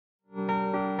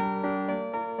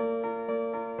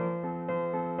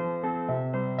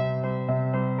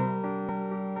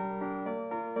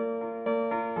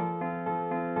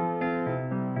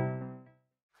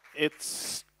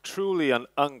It's truly an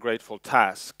ungrateful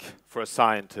task for a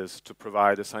scientist to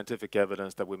provide the scientific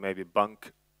evidence that we may be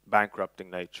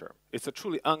bankrupting nature. It's a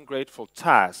truly ungrateful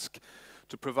task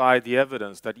to provide the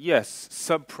evidence that, yes,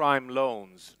 subprime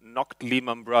loans knocked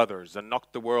Lehman Brothers and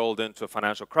knocked the world into a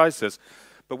financial crisis,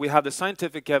 but we have the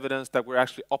scientific evidence that we're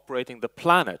actually operating the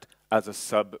planet as a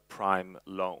subprime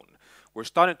loan. We're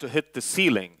starting to hit the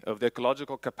ceiling of the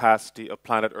ecological capacity of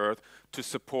planet Earth to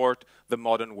support the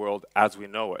modern world as we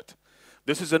know it.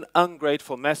 This is an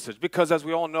ungrateful message because, as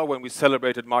we all know, when we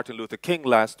celebrated Martin Luther King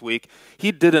last week,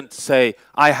 he didn't say,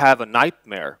 "I have a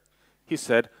nightmare." He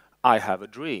said, "I have a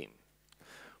dream."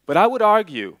 But I would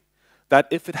argue that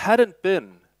if it hadn't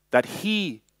been that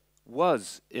he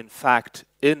was, in fact,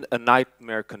 in a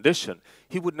nightmare condition,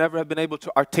 he would never have been able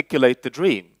to articulate the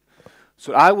dream.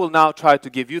 So I will now try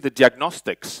to give you the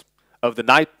diagnostics of the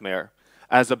nightmare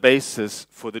as a basis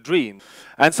for the dream.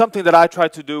 And something that I try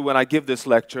to do when I give this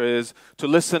lecture is to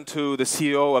listen to the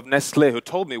CEO of Nestlé, who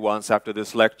told me once after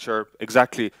this lecture,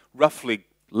 exactly roughly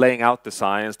laying out the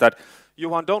science, that,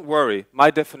 "Johan, don't worry,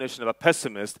 my definition of a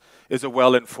pessimist is a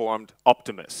well-informed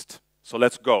optimist. So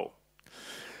let's go."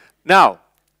 Now,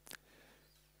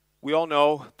 we all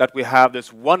know that we have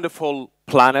this wonderful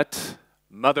planet,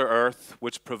 Mother Earth,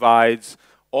 which provides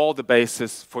all the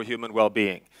basis for human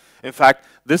well-being. In fact,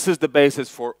 this is the basis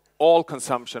for all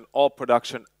consumption, all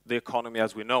production, the economy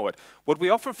as we know it. What we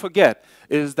often forget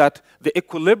is that the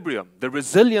equilibrium, the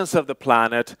resilience of the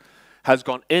planet has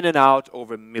gone in and out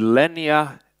over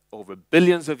millennia, over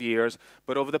billions of years,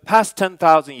 but over the past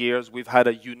 10,000 years, we've had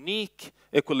a unique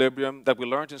equilibrium that we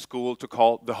learned in school to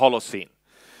call the Holocene.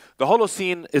 The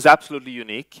Holocene is absolutely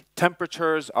unique.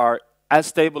 Temperatures are as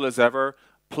stable as ever,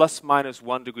 plus minus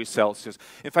 1 degree Celsius.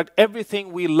 In fact,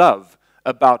 everything we love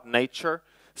about nature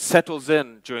settles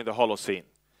in during the Holocene.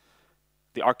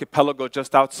 The archipelago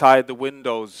just outside the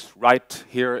windows right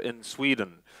here in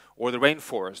Sweden, or the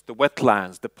rainforest, the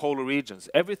wetlands, the polar regions,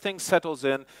 everything settles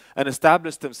in and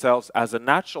establishes themselves as a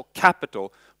natural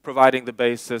capital, providing the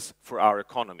basis for our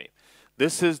economy.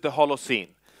 This is the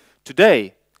Holocene.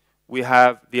 Today, we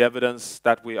have the evidence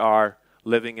that we are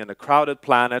living in a crowded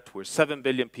planet. We're 7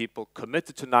 billion people,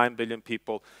 committed to 9 billion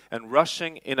people, and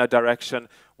rushing in a direction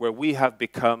where we have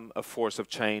become a force of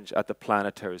change at the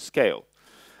planetary scale.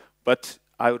 But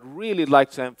I would really like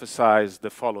to emphasize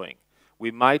the following. We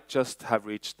might just have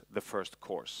reached the first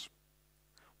course.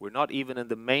 We're not even in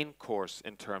the main course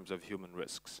in terms of human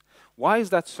risks. Why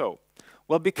is that so?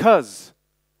 Well, because,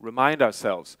 remind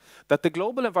ourselves, that the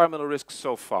global environmental risks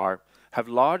so far have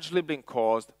largely been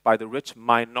caused by the rich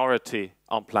minority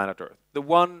on planet Earth, the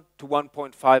 1 to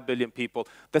 1.5 billion people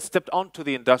that stepped onto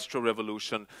the Industrial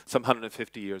Revolution some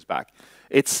 150 years back.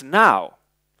 It's now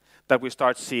that we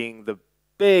start seeing the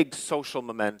big social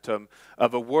momentum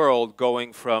of a world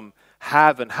going from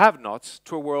have and have-nots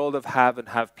to a world of have and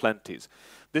have-plenties.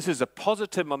 This is a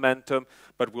positive momentum,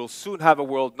 but we'll soon have a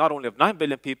world not only of 9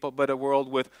 billion people, but a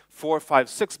world with 4, 5,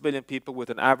 6 billion people with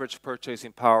an average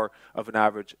purchasing power of an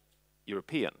average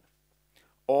European,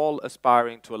 all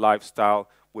aspiring to a lifestyle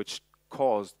which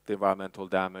caused the environmental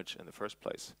damage in the first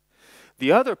place.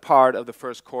 The other part of the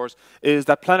first course is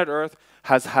that planet Earth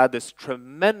has had this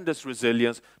tremendous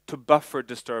resilience to buffer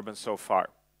disturbance so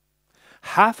far.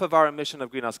 Half of our emission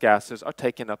of greenhouse gases are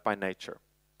taken up by nature.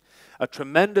 A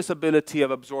tremendous ability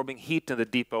of absorbing heat in the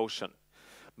deep ocean.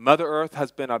 Mother Earth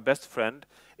has been our best friend.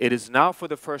 It is now for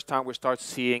the first time we start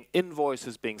seeing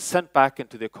invoices being sent back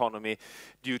into the economy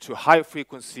due to high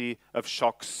frequency of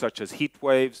shocks such as heat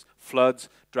waves, floods,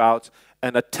 droughts,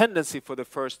 and a tendency for the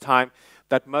first time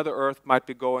that Mother Earth might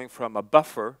be going from a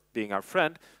buffer, being our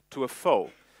friend, to a foe.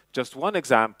 Just one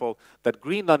example, that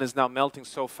Greenland is now melting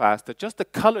so fast that just the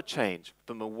color change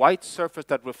from a white surface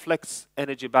that reflects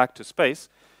energy back to space,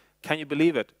 can you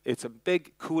believe it? It's a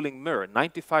big cooling mirror.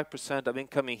 95% of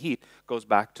incoming heat goes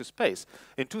back to space.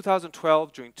 In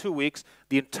 2012, during 2 weeks,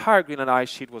 the entire Greenland ice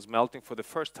sheet was melting for the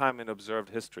first time in observed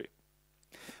history.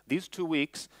 These 2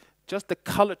 weeks, just the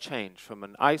color change from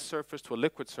an ice surface to a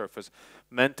liquid surface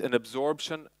meant an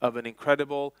absorption of an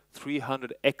incredible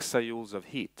 300 exajoules of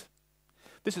heat.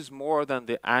 This is more than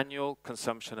the annual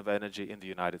consumption of energy in the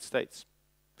United States.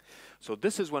 So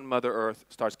this is when Mother Earth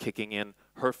starts kicking in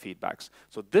her feedbacks.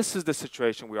 So this is the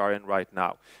situation we are in right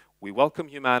now. We welcome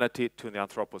humanity to the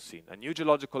Anthropocene, a new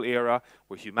geological era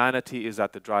where humanity is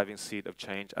at the driving seat of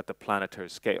change at the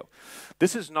planetary scale.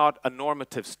 This is not a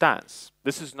normative stance.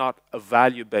 This is not a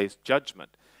value-based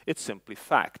judgment. It's simply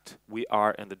fact. We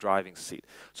are in the driving seat.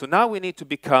 So now we need to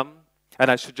become,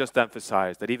 and I should just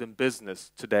emphasize that even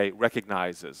business today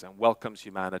recognizes and welcomes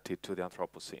humanity to the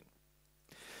Anthropocene.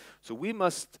 So we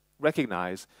must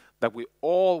recognize that we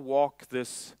all walk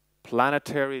this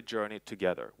planetary journey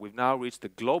together. We've now reached the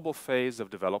global phase of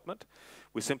development.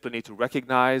 We simply need to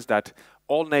recognize that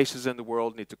all nations in the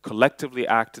world need to collectively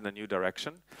act in a new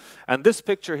direction. And this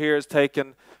picture here is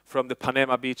taken from the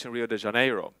Panama Beach in Rio de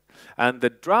Janeiro. And the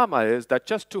drama is that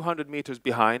just 200 meters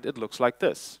behind, it looks like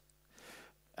this.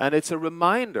 And it's a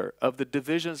reminder of the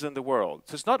divisions in the world.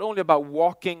 So it's not only about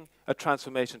walking a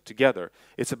transformation together,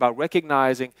 it's about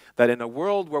recognizing that in a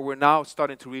world where we're now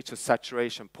starting to reach a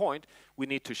saturation point, we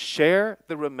need to share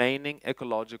the remaining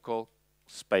ecological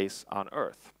space on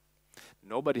Earth.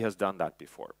 Nobody has done that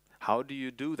before. How do you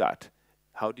do that?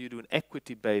 How do you do an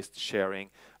equity-based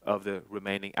sharing of the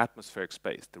remaining atmospheric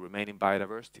space, the remaining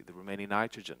biodiversity, the remaining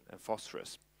nitrogen and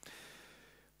phosphorus?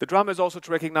 The drama is also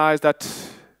to recognize that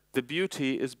the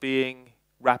beauty is being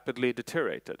rapidly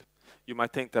deteriorated. You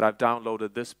might think that I've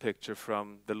downloaded this picture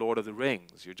from The Lord of the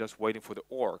Rings. You're just waiting for the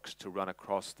orcs to run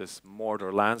across this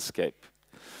Mordor landscape.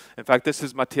 In fact, this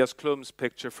is Matthias Klum's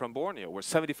picture from Borneo, where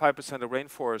 75% of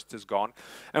rainforest is gone.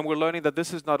 And we're learning that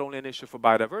this is not only an issue for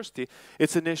biodiversity,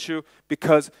 it's an issue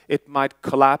because it might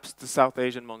collapse the South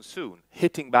Asian monsoon,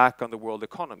 hitting back on the world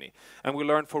economy. And we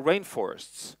learn for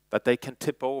rainforests that they can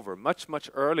tip over much, much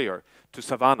earlier to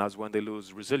savannas when they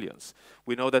lose resilience.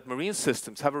 We know that marine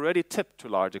systems have already tipped to a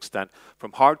large extent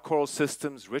from hard coral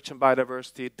systems, rich in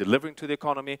biodiversity, delivering to the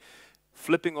economy,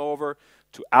 flipping over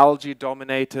to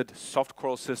algae-dominated soft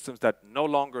coral systems that no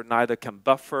longer neither can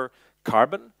buffer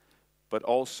carbon, but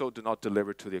also do not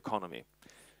deliver to the economy.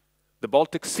 The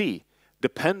Baltic Sea,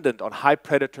 dependent on high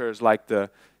predators like the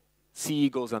sea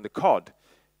eagles and the cod,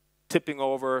 tipping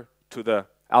over to the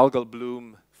algal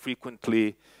bloom,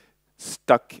 frequently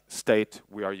stuck state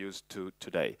we are used to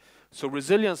today. So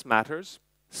resilience matters.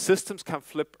 Systems can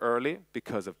flip early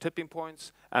because of tipping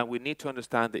points, and we need to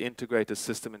understand the integrated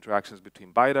system interactions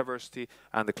between biodiversity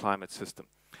and the climate system.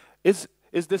 Is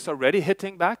this already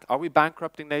hitting back? Are we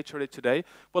bankrupting nature today?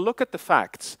 Well, look at the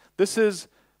facts. This is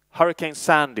Hurricane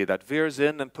Sandy that veers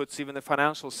in and puts even the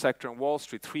financial sector and Wall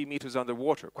Street 3 meters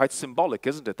underwater. Quite symbolic,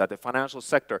 isn't it, that the financial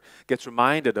sector gets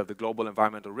reminded of the global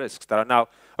environmental risks that are now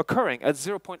occurring at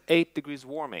 0.8 degrees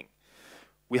warming.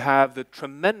 We have the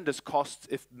tremendous costs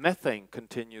if methane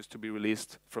continues to be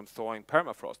released from thawing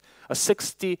permafrost. A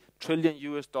 $60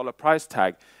 trillion price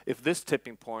tag if this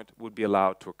tipping point would be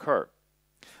allowed to occur.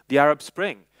 The Arab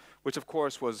Spring, which of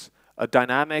course was a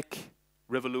dynamic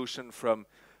revolution from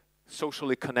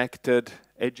socially connected,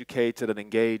 educated and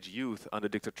engaged youth under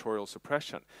dictatorial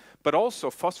suppression. But also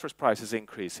phosphorus prices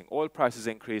increasing, oil prices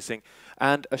increasing,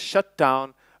 and a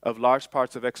shutdown of large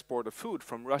parts of export of food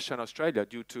from Russia and Australia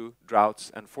due to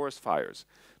droughts and forest fires.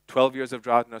 12 years of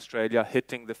drought in Australia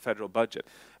hitting the federal budget.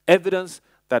 Evidence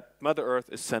that Mother Earth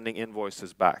is sending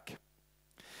invoices back.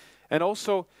 And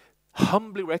also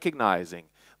humbly recognizing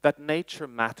that nature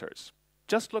matters.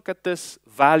 Just look at this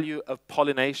value of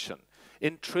pollination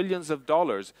in trillions of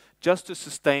dollars just to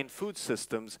sustain food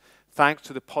systems thanks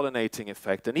to the pollinating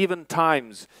effect. And even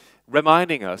times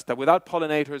reminding us that without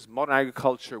pollinators, modern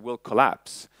agriculture will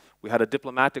collapse. We had a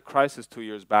diplomatic crisis 2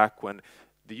 years back when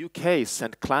the UK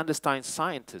sent clandestine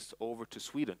scientists over to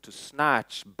Sweden to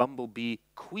snatch bumblebee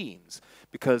queens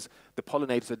because the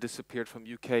pollinators had disappeared from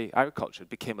UK agriculture. It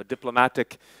became a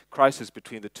diplomatic crisis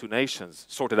between the two nations,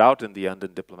 sorted out in the end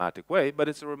in a diplomatic way, but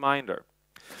it's a reminder.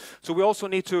 So we also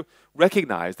need to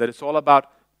recognize that it's all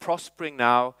about prospering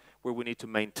now, where we need to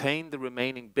maintain the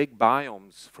remaining big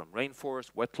biomes from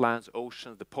rainforests, wetlands,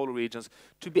 oceans, the polar regions,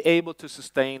 to be able to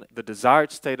sustain the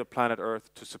desired state of planet Earth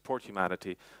to support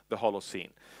humanity, the Holocene.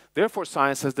 Therefore,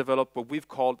 science has developed what we've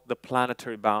called the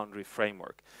planetary boundary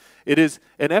framework. It is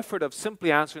an effort of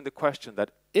simply answering the question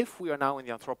that if we are now in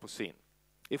the Anthropocene,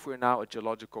 if we are now a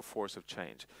geological force of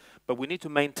change, but we need to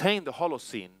maintain the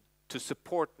Holocene to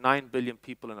support 9 billion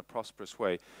people in a prosperous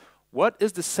way, what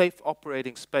is the safe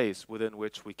operating space within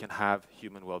which we can have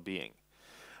human well-being?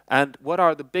 And what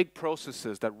are the big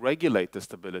processes that regulate the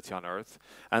stability on Earth?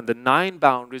 And the 9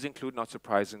 boundaries include, not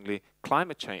surprisingly,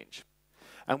 climate change.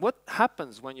 And what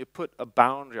happens when you put a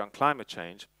boundary on climate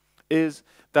change is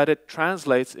that it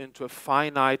translates into a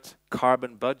finite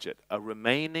carbon budget, a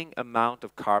remaining amount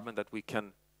of carbon that we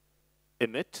can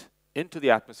emit into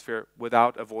the atmosphere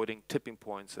without avoiding tipping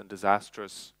points and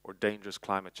disastrous or dangerous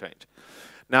climate change.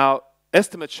 Now,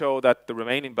 estimates show that the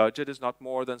remaining budget is not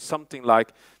more than something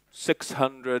like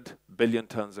 600 billion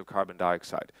tons of carbon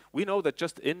dioxide. We know that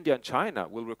just India and China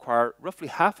will require roughly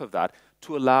half of that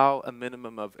to allow a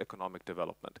minimum of economic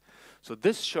development. So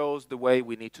this shows the way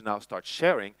we need to now start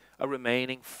sharing a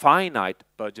remaining finite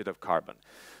budget of carbon.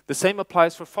 The same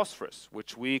applies for phosphorus,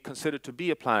 which we consider to be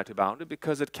a planetary boundary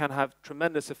because it can have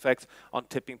tremendous effects on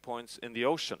tipping points in the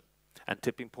ocean. and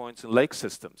tipping points in lake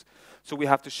systems. So we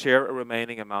have to share a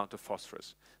remaining amount of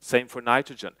phosphorus. Same for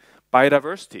nitrogen.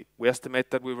 Biodiversity, we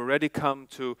estimate that we've already come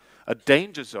to a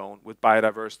danger zone with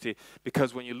biodiversity,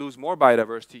 because when you lose more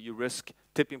biodiversity, you risk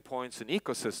tipping points in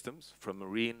ecosystems, from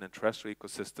marine and terrestrial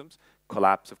ecosystems,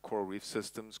 collapse of coral reef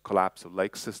systems, collapse of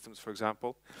lake systems, for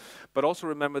example. But also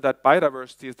remember that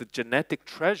biodiversity is the genetic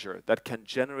treasure that can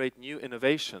generate new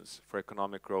innovations for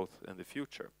economic growth in the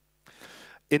future.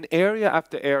 In area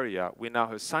after area, we now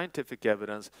have scientific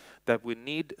evidence that we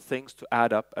need things to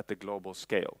add up at the global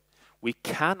scale. We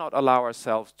cannot allow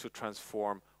ourselves to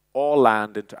transform all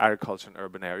land into agriculture and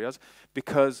urban areas,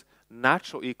 because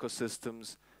natural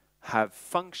ecosystems have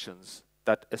functions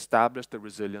that establish the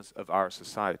resilience of our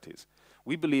societies.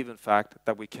 We believe, in fact,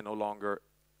 that we can no longer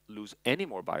lose any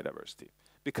more biodiversity,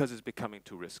 because it's becoming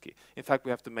too risky. In fact,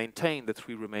 we have to maintain the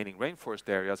 3 remaining rainforest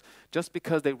areas just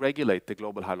because they regulate the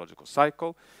global hydrological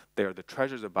cycle, they are the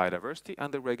treasures of biodiversity,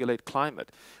 and they regulate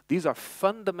climate. These are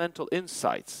fundamental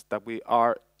insights that we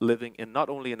are living in, not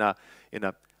only in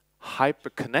a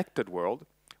hyper-connected world,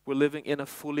 we're living in a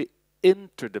fully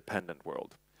interdependent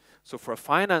world. So for a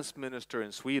finance minister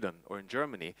in Sweden or in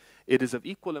Germany, it is of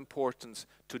equal importance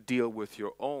to deal with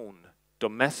your own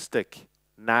domestic,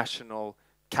 national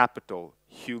capital,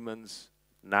 humans,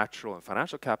 natural and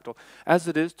financial capital, as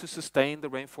it is to sustain the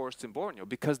rainforests in Borneo,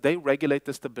 because they regulate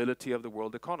the stability of the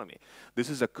world economy. This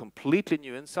is a completely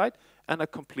new insight and a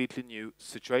completely new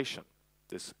situation,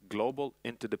 this global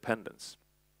interdependence.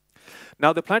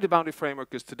 Now, the Planetary Boundary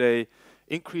Framework is today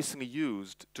increasingly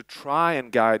used to try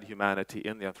and guide humanity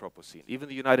in the Anthropocene. Even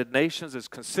the United Nations is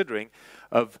considering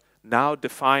of now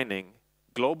defining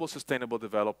global sustainable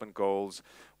development goals,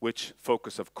 which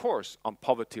focus, of course, on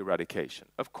poverty eradication,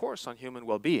 of course, on human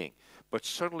well-being, but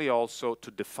certainly also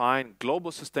to define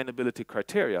global sustainability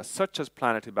criteria, such as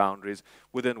planetary boundaries,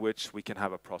 within which we can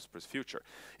have a prosperous future.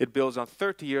 It builds on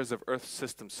 30 years of Earth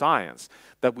system science,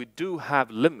 that we do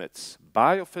have limits,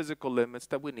 biophysical limits,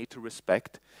 that we need to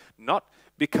respect, not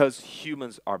because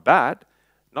humans are bad,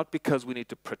 not because we need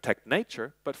to protect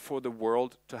nature, but for the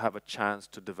world to have a chance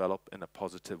to develop in a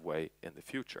positive way in the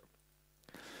future.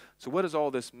 So what does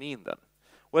all this mean then?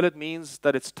 Well, it means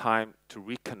that it's time to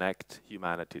reconnect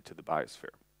humanity to the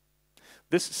biosphere.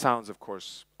 This sounds, of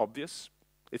course, obvious.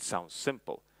 It sounds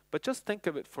simple. But just think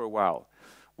of it for a while.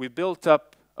 We built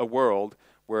up a world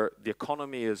where the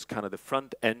economy is kind of the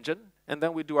front engine, and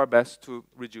then we do our best to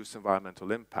reduce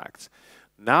environmental impacts.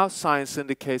 Now science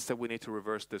indicates that we need to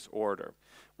reverse this order.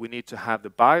 We need to have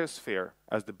the biosphere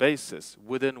as the basis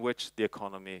within which the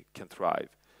economy can thrive.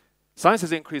 Science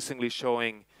is increasingly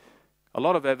showing a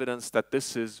lot of evidence that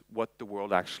this is what the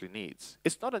world actually needs.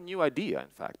 It's not a new idea, in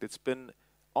fact. It's been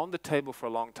on the table for a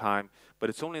long time, but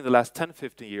it's only in the last 10,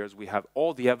 15 years we have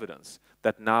all the evidence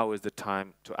that now is the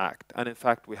time to act. And in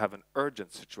fact, we have an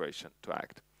urgent situation to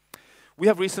act. We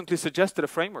have recently suggested a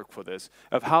framework for this,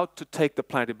 of how to take the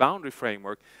planetary boundary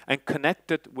framework and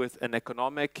connect it with an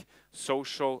economic,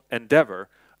 social endeavor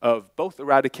of both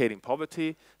eradicating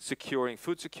poverty, securing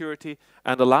food security,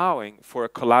 and allowing for a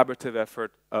collaborative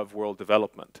effort of world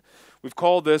development. We've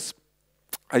called this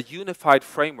a unified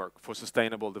framework for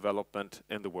sustainable development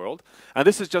in the world. And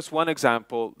this is just one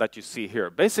example that you see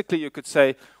here. Basically, you could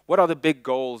say, what are the big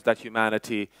goals that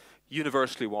humanity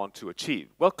universally want to achieve?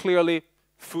 Well, clearly,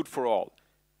 food for all,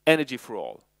 energy for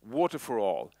all, water for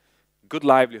all, good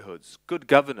livelihoods, good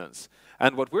governance.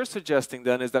 And what we're suggesting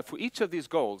then is that for each of these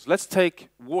goals, let's take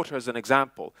water as an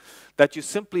example, that you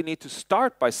simply need to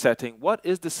start by setting what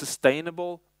is the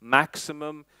sustainable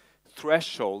maximum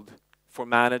threshold for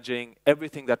managing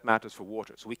everything that matters for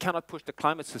water. So we cannot push the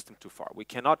climate system too far. We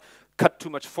cannot cut too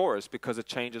much forest because it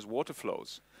changes water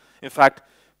flows. In fact,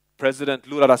 President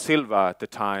Lula da Silva at the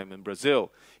time in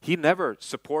Brazil, he never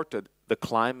supported the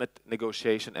climate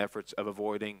negotiation efforts of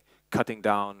avoiding cutting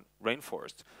down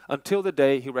rainforests, until the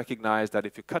day he recognized that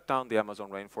if you cut down the Amazon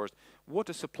rainforest,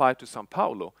 water supply to Sao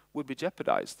Paulo would be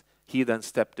jeopardized. He then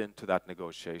stepped into that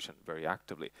negotiation very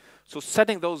actively. So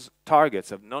setting those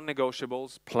targets of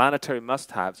non-negotiables, planetary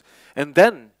must-haves, and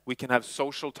then we can have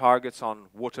social targets on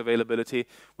water availability.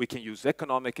 We can use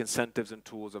economic incentives and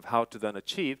tools of how to then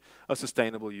achieve a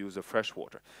sustainable use of fresh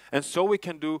water. And so we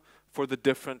can do for the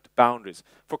different boundaries.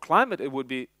 For climate, it would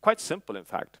be quite simple, in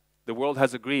fact. The world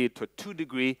has agreed to a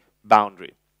 2-degree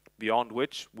boundary, beyond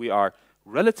which we are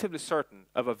relatively certain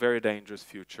of a very dangerous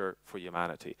future for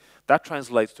humanity. That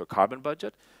translates to a carbon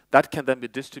budget. That can then be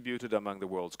distributed among the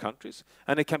world's countries,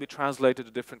 and it can be translated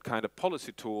to different kind of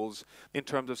policy tools in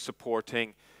terms of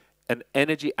supporting an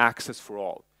energy access for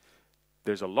all.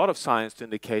 There's a lot of science to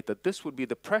indicate that this would be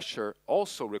the pressure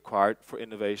also required for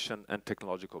innovation and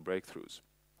technological breakthroughs.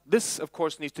 this, of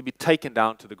course, needs to be taken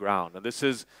down to the ground. And this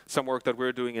is some work that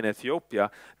we're doing in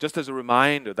Ethiopia, just as a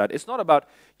reminder that it's not about,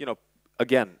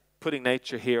 again, putting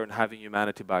nature here and having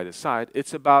humanity by the side.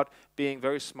 It's about being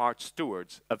very smart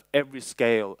stewards of every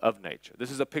scale of nature. This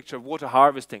is a picture of water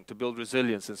harvesting to build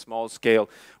resilience in small-scale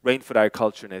rainfed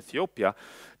agriculture in Ethiopia,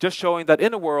 just showing that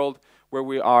in a world where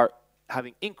we are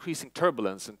having increasing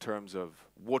turbulence in terms of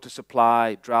water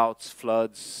supply, droughts,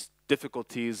 floods,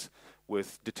 difficulties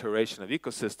with deterioration of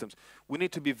ecosystems, we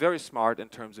need to be very smart in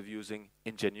terms of using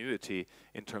ingenuity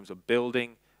in terms of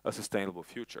building a sustainable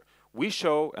future. We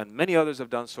show, and many others have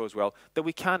done so as well, that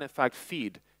we can in fact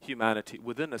feed humanity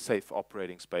within a safe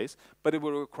operating space, but it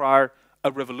will require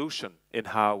a revolution in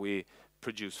how we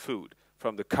produce food,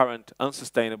 from the current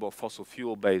unsustainable fossil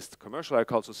fuel-based commercial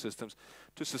agricultural systems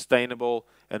to sustainable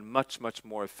and much, much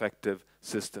more effective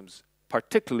systems,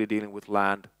 particularly dealing with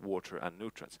land, water, and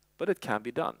nutrients. But it can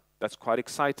be done. That's quite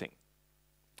exciting.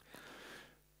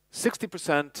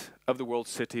 60% of the world's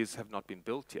cities have not been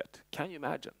built yet. Can you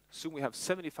imagine? Soon we have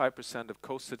 75% of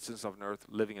co-citizens of Earth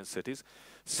living in cities.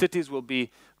 Cities will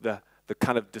be the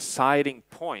kind of deciding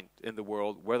point in the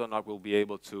world whether or not we'll be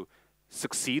able to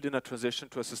succeed in a transition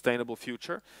to a sustainable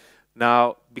future.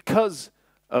 Now, because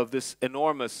of this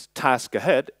enormous task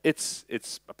ahead, it's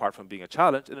apart from being a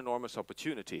challenge, an enormous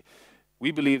opportunity.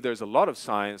 We believe there's a lot of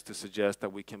science to suggest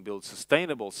that we can build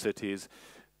sustainable cities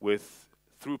with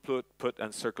throughput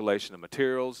and circulation of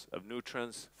materials, of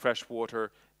nutrients, fresh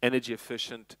water,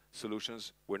 energy-efficient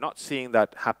solutions. We're not seeing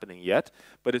that happening yet,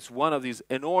 but it's one of these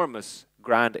enormous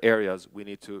grand areas we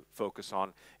need to focus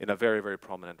on in a very, very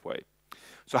prominent way.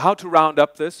 So how to round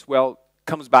up this? Well,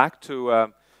 comes back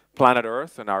to planet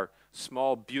Earth and our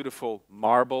small, beautiful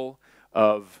marble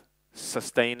of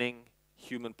sustaining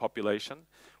human population.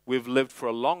 We've lived for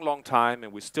a long, long time,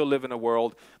 and we still live in a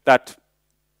world that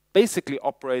basically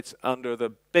operates under the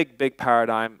big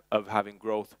paradigm of having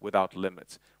growth without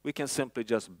limits. We can simply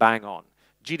just bang on.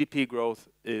 GDP growth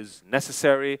is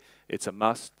necessary, it's a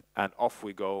must, and off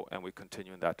we go, and we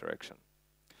continue in that direction.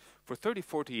 For 30,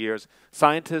 40 years,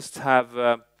 scientists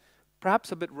have,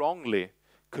 perhaps a bit wrongly,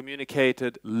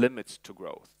 communicated limits to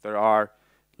growth. There are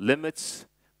limits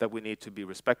that we need to be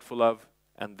respectful of,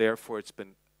 and therefore it's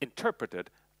been interpreted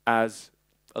as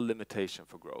a limitation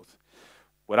for growth.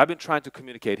 What I've been trying to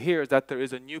communicate here is that there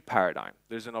is a new paradigm.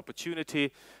 There's an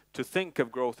opportunity to think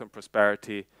of growth and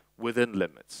prosperity within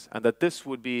limits, and that this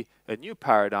would be a new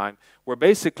paradigm where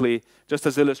basically, just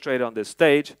as illustrated on this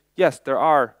stage, yes, there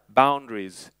are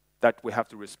boundaries that we have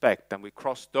to respect, and we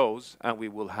cross those and we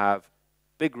will have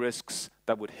big risks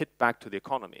that would hit back to the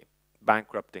economy,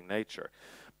 bankrupting nature.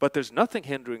 But there's nothing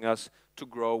hindering us to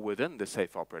grow within the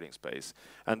safe operating space,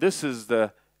 and this is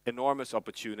the enormous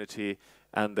opportunity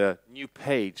and the new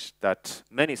page that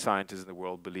many scientists in the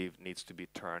world believe needs to be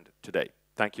turned today.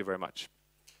 Thank you very much.